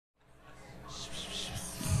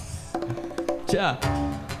Yeah.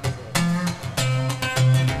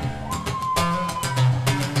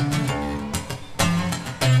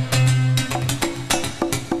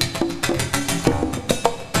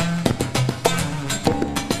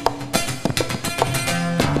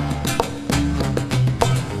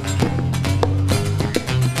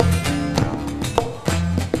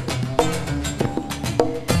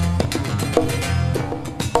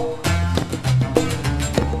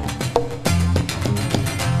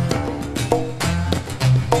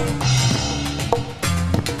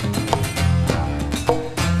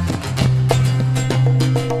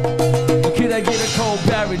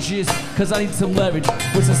 Cause I need some leverage.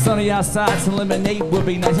 With some sunny outside, some lemonade would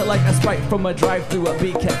be nice. I like a Sprite from a drive-thru at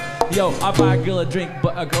BK. Yo, I buy a girl a drink,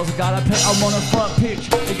 but a girl's gotta pay. I'm on the front pitch,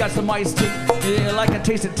 they got some iced tea. Yeah, like a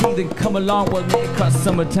taste of tea, then come along with me. Cause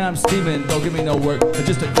summertime steaming, don't give me no work.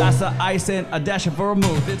 Just a glass of ice and a dash of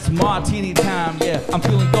vermouth. It's martini time, yeah, I'm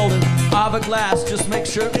feeling golden. I have a glass, just make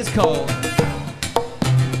sure it's cold.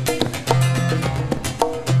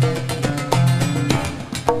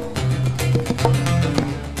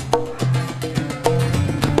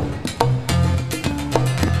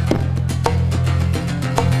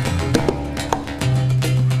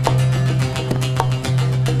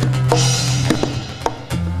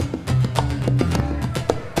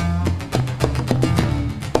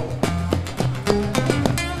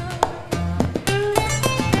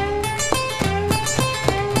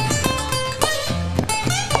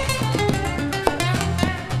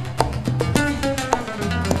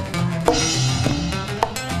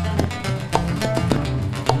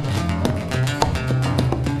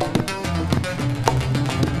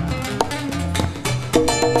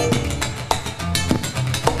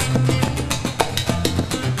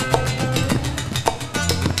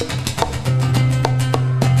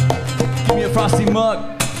 Frosty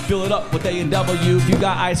mug, fill it up with A&W. If you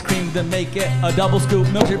got ice cream, then make it a double scoop.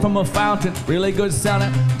 Milkshake from a fountain, really good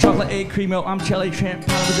sounding. Chocolate egg cream milk, I'm cherry tramp.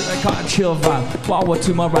 I got a chill vibe. Wawa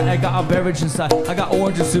to my right, I got a beverage inside. I got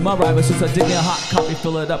oranges to my right, but since I dig in a hot coffee,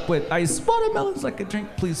 fill it up with ice. Watermelons like a drink,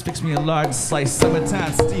 please fix me a large slice.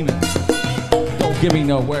 Summertime steaming, don't give me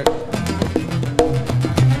no work.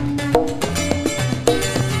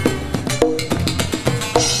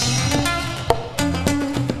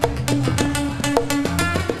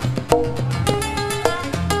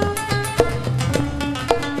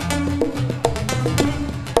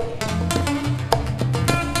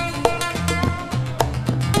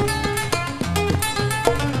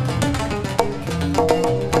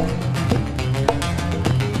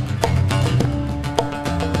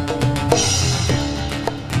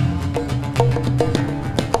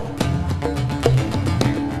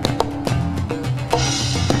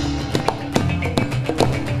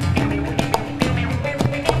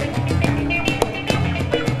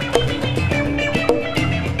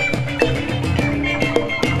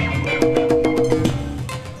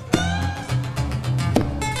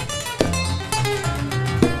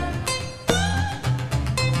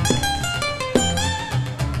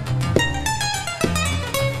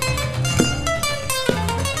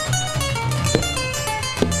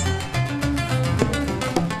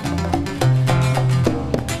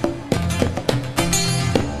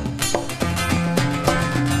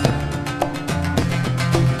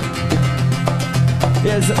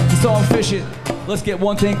 So I'm fishing. Let's get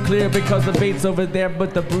one thing clear because the bait's over there,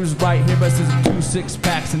 but the brew's right here. But there's 2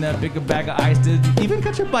 6-packs and that bigger bag of ice. Didn't even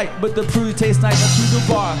catch a bite, but the brew tastes nice. Up to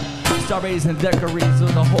the bar, strawberries and daiquiris.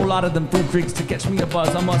 There's a whole lot of them fruit drinks to catch me a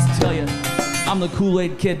buzz. I must tell you, I'm the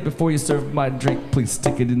Kool-Aid kid. Before you serve my drink, please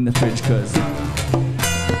stick it in the fridge, cause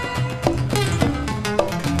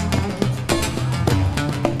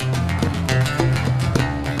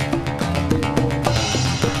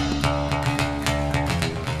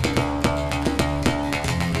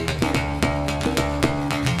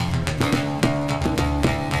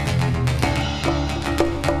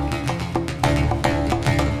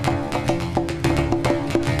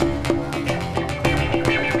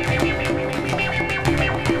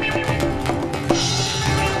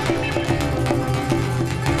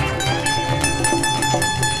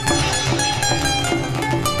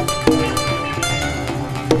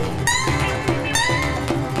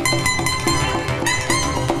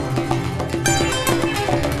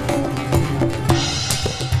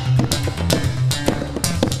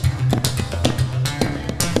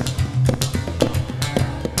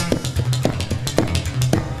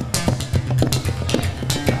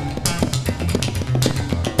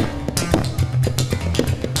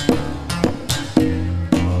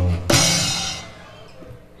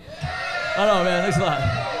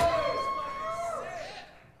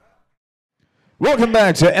Welcome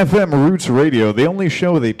back to FM Roots Radio, the only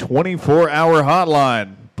show with a 24-hour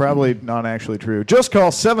hotline. Probably not actually true. Just call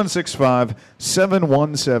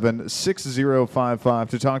 765-717-6055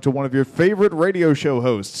 to talk to one of your favorite radio show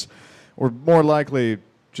hosts, or more likely,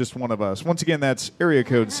 just one of us. Once again, that's area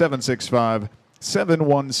code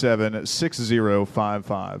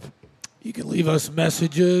 765-717-6055. You can leave us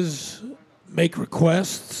messages, make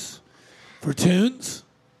requests for tunes.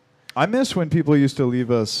 I miss when people used to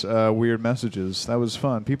leave us weird messages. That was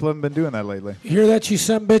fun. People haven't been doing that lately. You hear that, you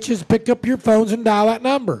some bitches? Pick up your phones and dial that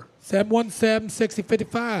number,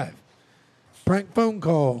 717-6055. Prank phone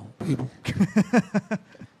call, people.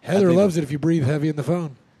 Heather loves it if you breathe heavy in the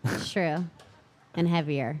phone. It's true. And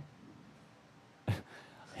heavier.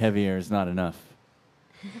 Heavier is not enough.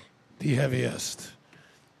 The heaviest.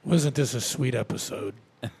 Wasn't this a sweet episode?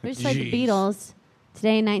 We're just like the Beatles.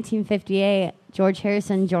 Today in 1958, George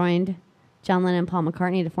Harrison joined John Lennon and Paul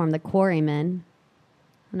McCartney to form the Quarrymen.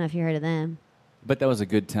 I don't know if you heard of them. But that was a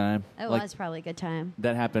good time. It was probably a good time.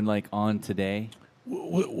 That happened like on today?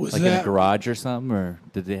 Was like that in a garage or something? Or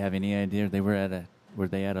did they have any idea? Were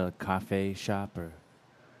they at a cafe shop? Or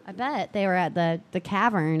I bet they were at the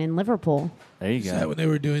Cavern in Liverpool. There you go. Is that when they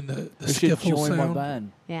were doing the We should skiffle join my sound?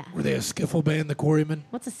 band. Yeah. Were they a skiffle band, the Quarrymen?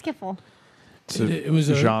 What's a skiffle? It was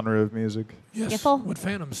a genre of music. Yes, Skiffle? what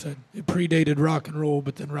Phantom said. It predated rock and roll,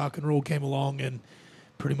 but then rock and roll came along and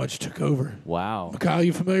pretty much took over. Wow. Mikial,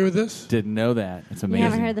 you familiar with this? Didn't know that. It's amazing. You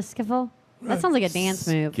haven't heard the skiffle? That sounds like a dance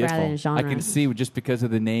move rather than a genre. I can see just because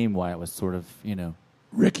of the name why it was sort of,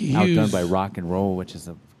 Ricky Hughes. outdone by rock and roll, which is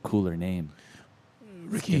a cooler name.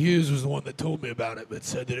 Ricky Hughes was the one that told me about it, but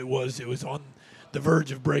said that it was on the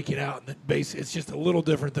verge of breaking out, and that it's just a little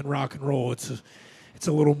different than rock and roll. It's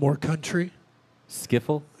a little more country.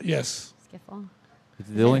 Skiffle? Yes. Skiffle.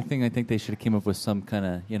 The only thing I think they should have came up with some kind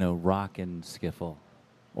of, rock and skiffle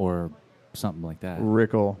or something like that.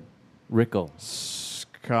 Rickle.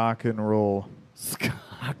 Cock and roll.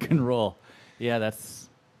 Cock and roll. Yeah, that's...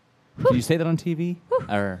 Did you say that on TV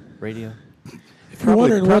or radio? If you're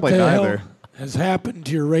wondering what the neither. hell has happened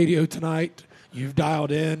to your radio tonight, you've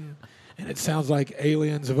dialed in, and it sounds like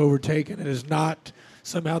aliens have overtaken. It is not.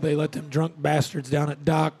 Somehow they let them drunk bastards down at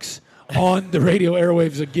Docks on the radio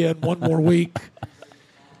airwaves again one more week.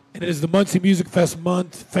 And it is the Muncie Music Fest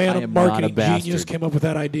month. Phantom marketing genius came up with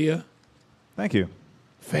that idea. Thank you.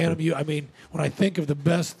 Phantom, when I think of the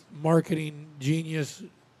best marketing genius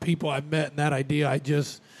people I've met in that idea, I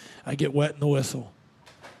get wet in the whistle.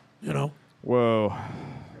 Whoa.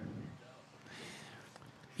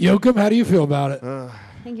 Yoakum, how do you feel about it? I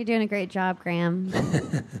think you're doing a great job, Graham.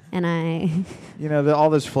 And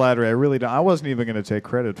all this flattery, I really don't. I wasn't even going to take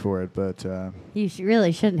credit for it, but you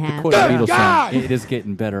really shouldn't have. Quote the Beatles song, it is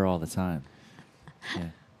getting better all the time. Yeah.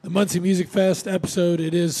 The Muncie Music Fest episode,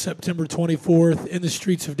 it is September 24th in the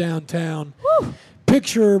streets of downtown. Woo!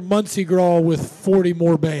 Picture Muncie Grawl with 40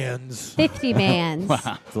 more bands. 50 bands. Wow,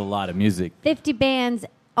 that's a lot of music. 50 bands,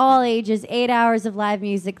 all ages, 8 hours of live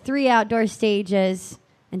music, 3 outdoor stages,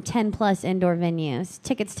 and 10-plus indoor venues.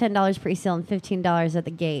 Tickets $10 pre-sale and $15 at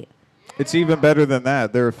the gate. it's even better than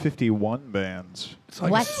that. There are 51 bands.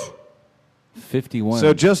 What? 51.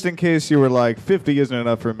 So just in case you were like, 50 isn't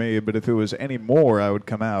enough for me, but if it was any more, I would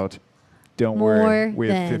come out. Don't worry. We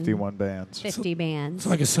have 51 bands. 50 bands. It's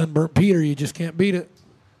like a sunburnt Peter. You just can't beat it.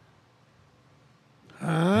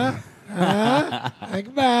 Huh? Think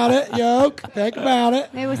about it, Yoke. Think about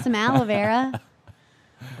it. Maybe with some aloe vera.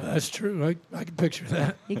 That's true. I can picture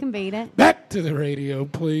that. You can beat it. Back to the radio,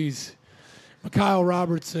 please. Mikial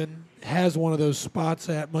Robertson has one of those spots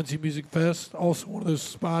at Muncie Music Fest. Also one of those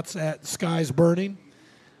spots at Skies Burning.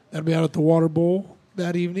 That'll be out at the Water Bowl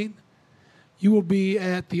that evening. You will be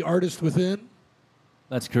at the Artist Within.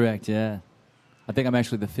 That's correct, yeah. I think I'm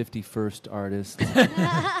actually the 51st artist.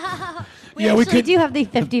 We actually do have the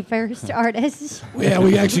 51st artist. Yeah,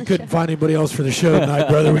 we actually couldn't find anybody else for the show tonight,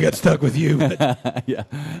 brother. We got stuck with you. But yeah,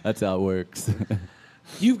 that's how it works.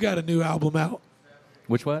 you've got a new album out.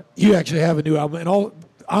 Which what? You actually have a new album. And all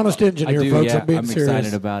honest engineer, I do, folks, yeah. I'm being serious.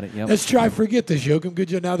 Excited about it, yep. Let's try forget this, Joachim. Good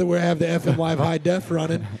job. Now that we have the FM Live High Def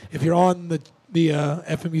running, if you're on the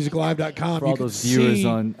FMmusiclive.com, For all you can those viewers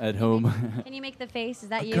see at home. Can you make the face? Is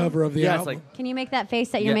that the you? cover of the Yeah, it's album. like- Can you make that face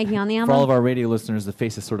that you're making on the album? For all of our radio listeners, the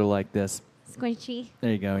face is sort of like this. Squinchy.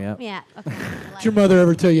 There you go, yeah. Yeah. Okay. Did your mother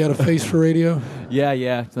ever tell you how to face for radio?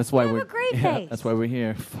 Yeah. That's why You have we're a great yeah, face. That's why we're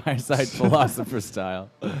here. Fireside philosopher style.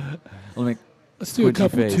 Let's do a Squinty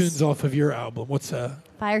couple face. tunes off of your album. What's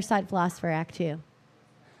Fireside Philosopher Act 2.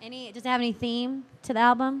 Does it have any theme to the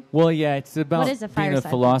album? Well, yeah, it's about What is a being a fireside?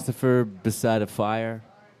 philosopher beside a fire.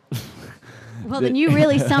 Well, then you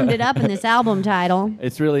really summed it up in this album title.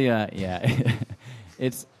 It's really, yeah.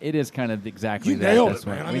 It is kind of exactly You that. nailed That's it,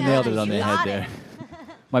 man. what- I we mean, nailed it on you the head got there.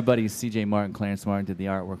 My buddies C.J. Martin, Clarence Martin did the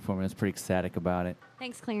artwork for me. I was pretty ecstatic about it.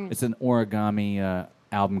 Thanks, Clarence. It's an origami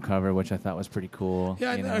album cover, which I thought was pretty cool.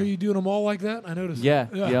 Yeah, you know. are you doing them all like that? I noticed. Yeah,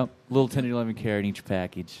 yep. Little 10 to 11 carat in each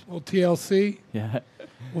package. Little TLC. Yeah.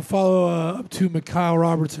 We'll follow up to Mikial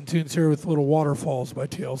Robertson tunes here with Little Waterfalls by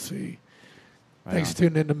TLC. Right Thanks on. for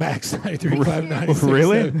tuning in to Max 93.596.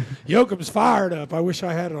 Really? Yoakum's fired up. I wish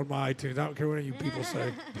I had it on my iTunes. I don't care what any of you people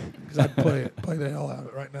say, because I'd play the hell out of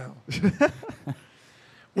it right now.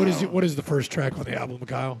 What is the first track on the album,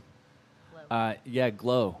 Mikial?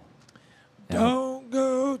 Glow. Yeah, Don't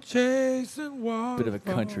go chasing water. bit of a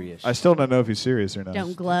country-ish. I still don't know if he's serious or not.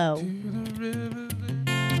 Don't glow.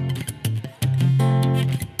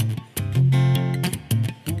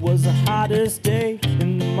 It was the hottest day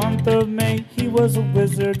in the month of May. He was a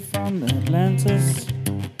wizard from Atlantis.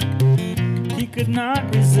 He could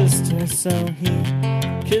not resist her, so he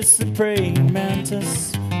kissed the praying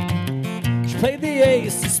mantis. She played the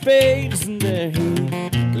ace of spades, and there he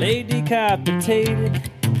lay decapitated.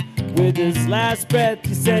 With his last breath,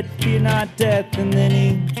 he said, "Fear not death," and then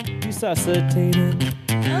he resuscitated.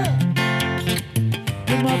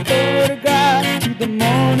 In my photograph to the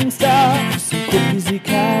morning star, some quick easy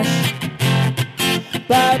cash.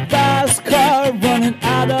 Buy a fast car, running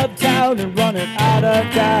out of town and running out of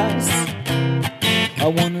gas. I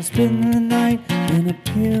wanna spend the night in a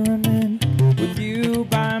pyramid with you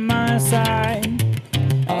by my side.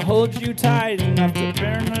 I'll hold you tight enough to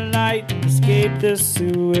burn the light and escape this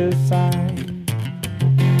suicide.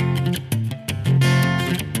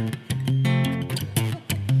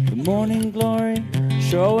 The morning glory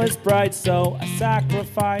sure was bright, so I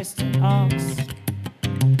sacrificed an ox.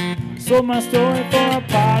 Sold my story for a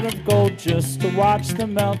pot of gold just to watch the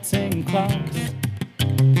melting clouds.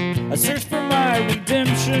 I searched for my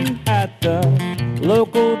redemption at the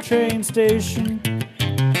local train station.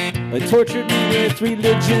 They tortured me with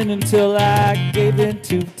religion until I gave in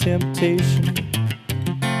to temptation.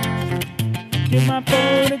 Give my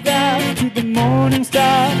photograph to the morning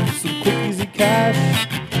star, some quick easy cash.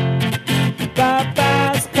 Buy a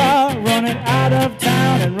fast car, running out of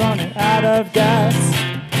town and running out of gas.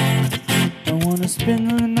 I wanna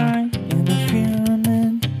spend the night in a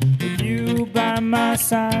pyramid with you by my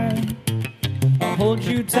side. I'll hold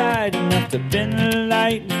you tight enough to bend the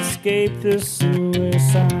light and escape the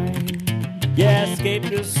suicide. Yeah, escape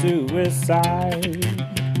the suicide.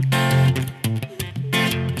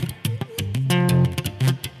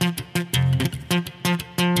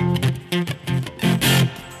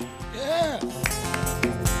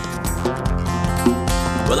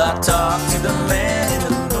 Well, I talked to the man in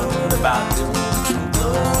the moon about doing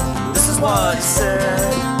glow. This is what he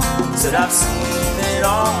said. Said, I've seen it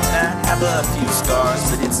all and have a few scars,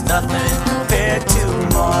 but it's nothing compared to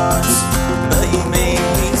Mars. But he made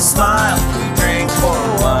me smile. We drank for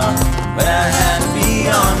a while, but I had to be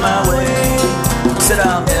on my way. Said,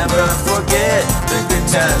 I'll never forget the good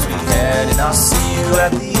times we had, and I'll see you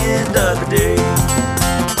at the end of the day.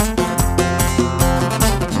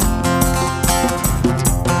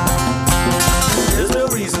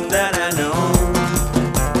 That I know,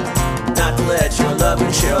 not to let your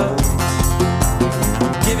loving show.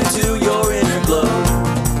 Give it to your inner glow.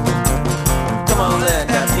 Come on, let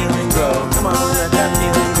that feeling grow. Come on, let that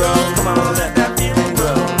feeling grow. Come on, let that feeling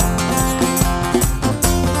grow.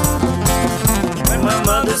 When my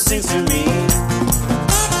mother sings to me,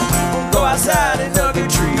 go outside and hug a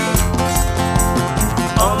tree.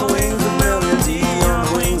 On the wings of melody, on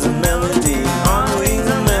the wings of melody, on the wings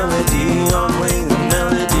of melody, on the wings of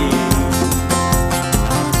melody.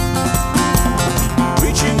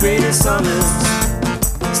 Reaching greater summits,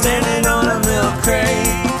 standing on a milk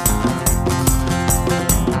crate,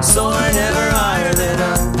 soaring ever higher than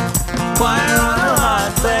a choir on a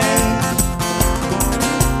hot plane.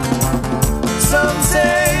 Some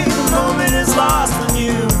say the moment is lost when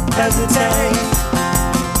you hesitate.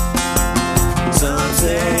 Some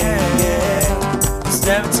say, yeah, it's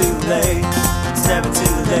never too late, it's never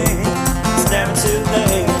too late, it's never too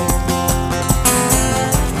late.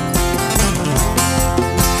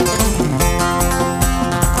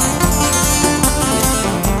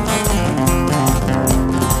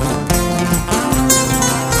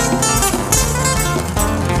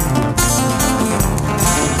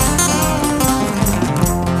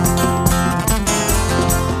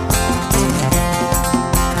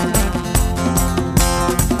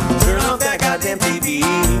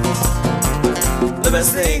 The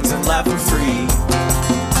best things in life are free.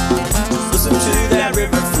 Listen to that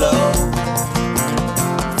river flow.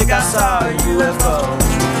 Think I saw a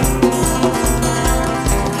UFO.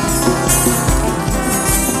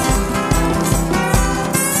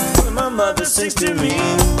 mother sings to me.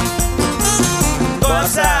 Go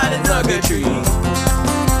outside and hug a tree.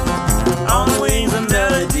 On the wings of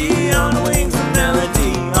melody, on the wings of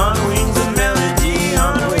melody, on the wings of melody,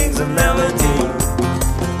 on the wings of melody.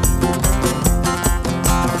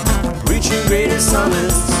 Reaching greater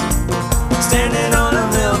summits, standing on a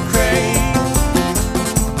milk crate,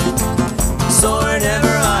 soaring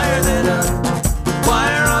ever higher than a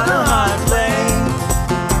wire on a high plane.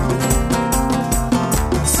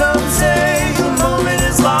 Some say the moment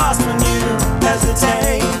is lost when you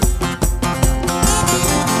hesitate.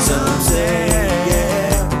 Some say,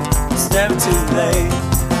 yeah, it's never too late.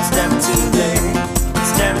 It's never too late.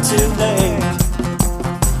 It's never too late.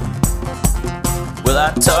 Well, I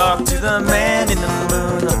talked to the man in the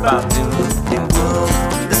moon about doom and gloom.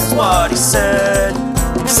 This is what he said.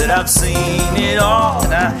 He said, I've seen it all,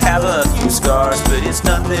 and I have a few scars, but it's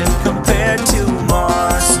nothing compared to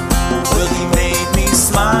Mars. Well, he made me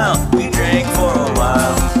smile. We drank for a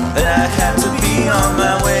while, and I had to be on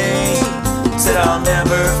my way. Said I'll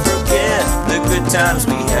never forget the good times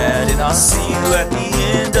we had, and I'll see you at the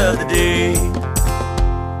end of the day.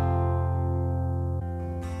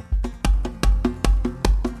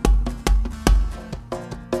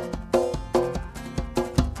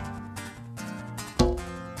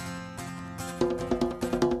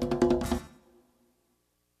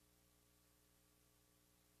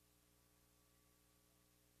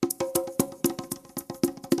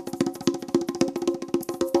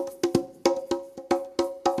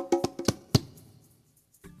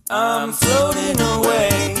 I'm floating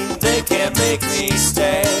away, they can't make me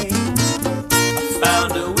stay. I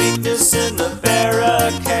found a weakness in the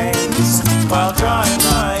barricades while drying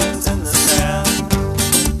my